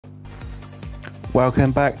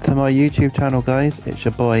Welcome back to my YouTube channel, guys. It's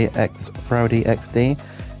your boy XFrowdyXD.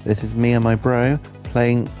 This is me and my bro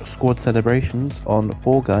playing Squad Celebrations on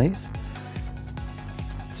Fall Guys.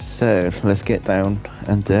 So let's get down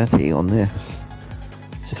and dirty on this.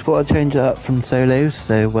 Just thought I'd change it up from solos,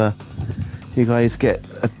 so you guys get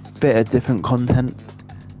a bit of different content.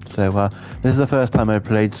 So this is the first time I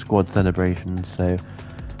played Squad Celebrations, so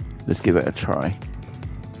let's give it a try.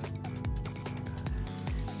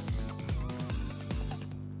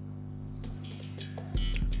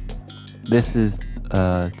 This is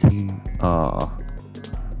Team R.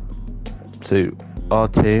 So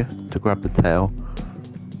R2 to grab the tail.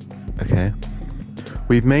 Okay.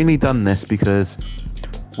 We've mainly done this because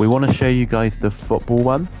we want to show you guys the football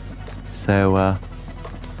one. So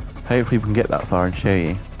hopefully we can get that far and show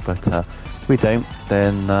you. But if we don't,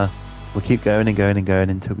 then we'll keep going and going and going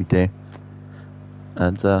until we do.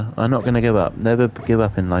 And I'm not going to give up. Never give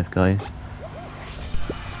up in life, guys.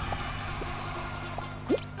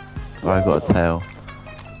 Oh, I got a tail.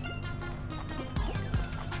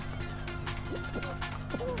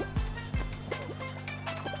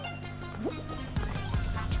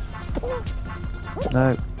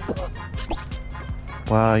 No.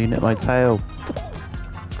 Wow, you nicked my tail.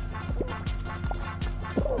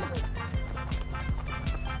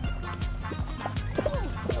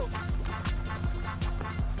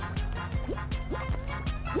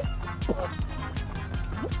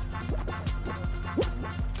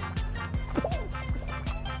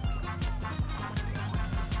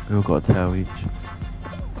 We all got a tail each.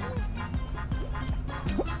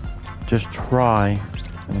 Just try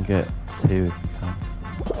and get two if you can.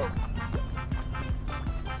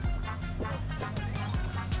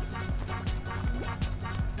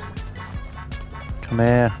 Come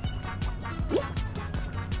here.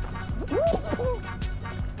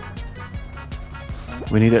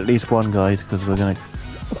 We need at least one, guys, because we're gonna...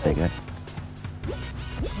 There you go.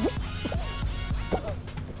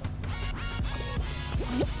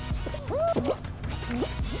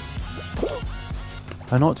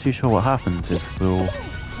 I'm not too sure what happens if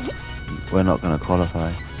we're not going to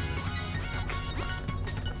qualify.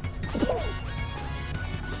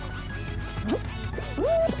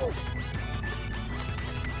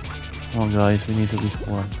 Come on, guys, we need at least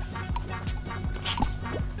one.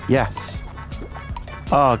 Yes!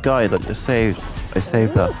 Oh, guys, I just saved. I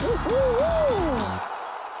saved that.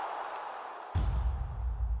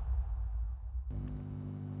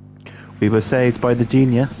 We were saved by the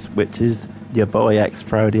genius, which is your boy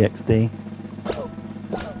XFrowdyXD.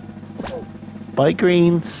 Bye,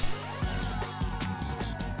 greens.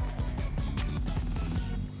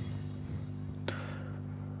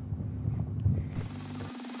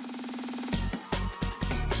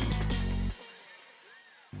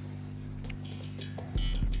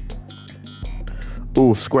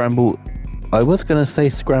 Oh, scrambled. I was gonna say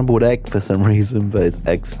scrambled egg for some reason, but it's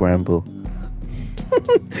egg scramble.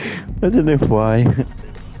 I don't know why.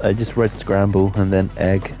 I just read scramble and then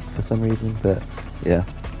egg for some reason, but yeah.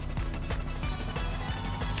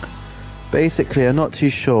 Basically, I'm not too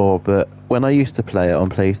sure, but when I used to play it on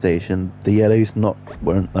PlayStation, the yellows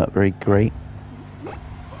weren't that very great.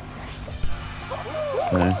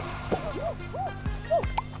 So.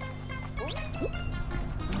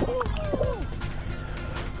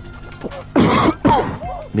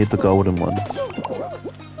 Need the golden ones.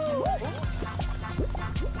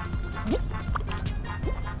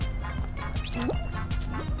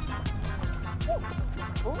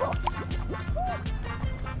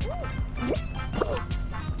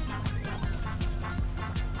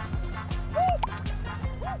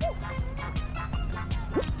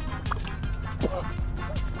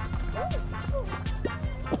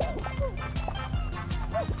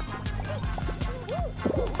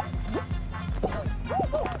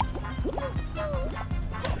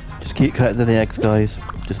 Just keep collecting the eggs, guys.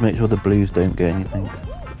 Just make sure the blues don't get anything.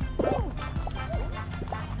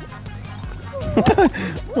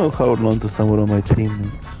 I'm holding on to someone on my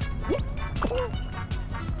team.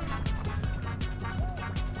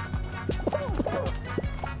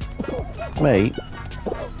 Wait.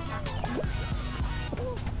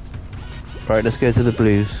 Right, let's go to the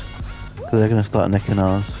blues. Because they're going to start nicking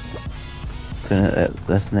ours. So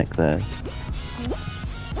let's nick theirs.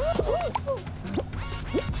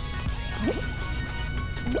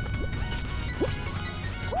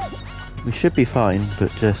 We should be fine,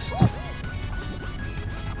 but just...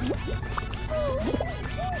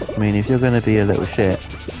 I mean, if you're going to be a little shit...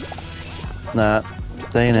 Nah,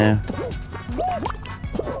 stay now.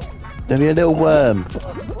 Don't be a little worm.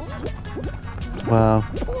 Wow,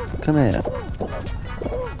 come here.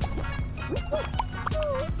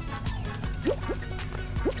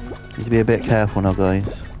 be a bit careful now, guys.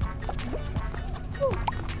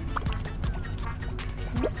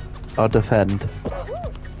 I'll defend.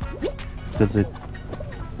 Because it...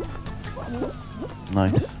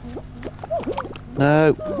 Nice.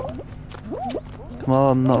 No! Come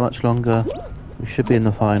on, not much longer. We should be in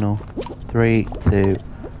the final. 3, 2,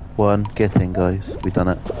 1. Get in, guys. We've done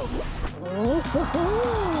it.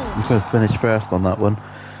 I'm going to finish first on that one.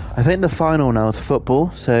 I think the final now is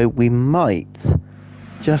football, so we might,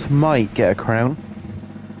 just might, get a crown.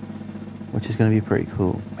 Which is going to be pretty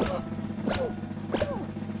cool.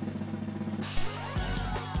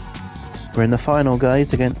 We're in the final,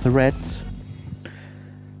 guys, against the Reds.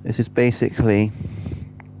 This is basically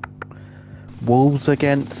Wolves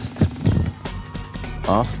against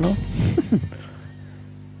Arsenal.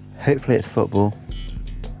 Hopefully it's football.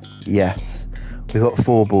 Yes, we've got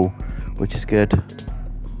 4 ball, which is good.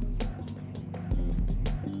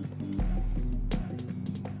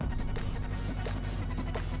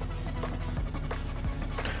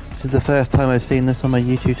 This is the first time I've seen this on my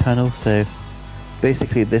YouTube channel, so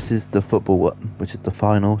basically this is the football one, which is the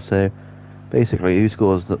final. So basically who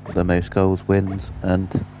scores the most goals wins, and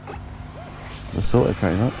we're sorted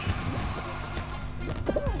pretty much.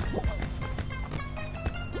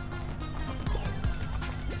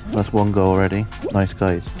 That's 1 goal already. Nice,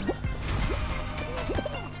 guys.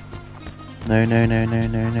 No, no, no, no,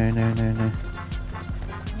 no, no, no, no, no.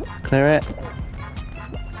 Clear it.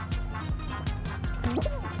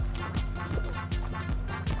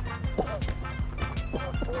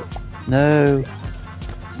 No.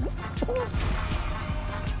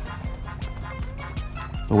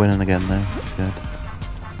 We're winning again though. That's good.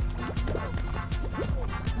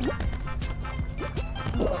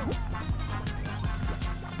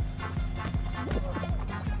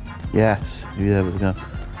 Yes, yeah, we're going.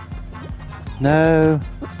 No.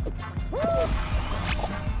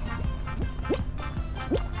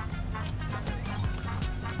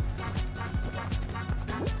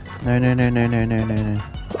 No, no, no, no, no, no, no, no.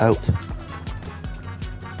 Out.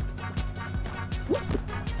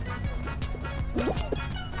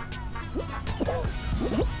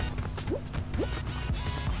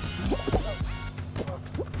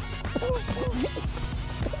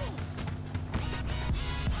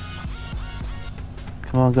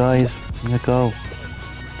 Come on, guys, I'm gonna go.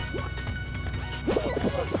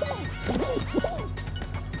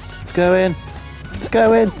 Let's go in. Let's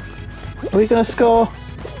go in. Are we gonna score?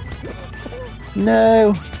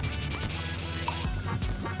 No.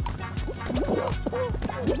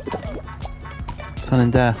 Sudden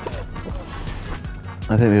death.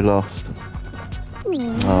 I think we lost.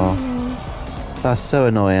 Oh, that's so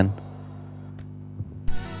annoying.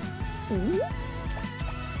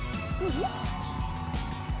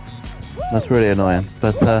 That's really annoying,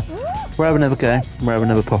 but we're having another go, we're having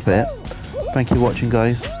another pop at it. Thank you for watching,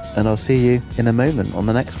 guys, and I'll see you in a moment on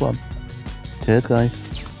the next one. Cheers, guys.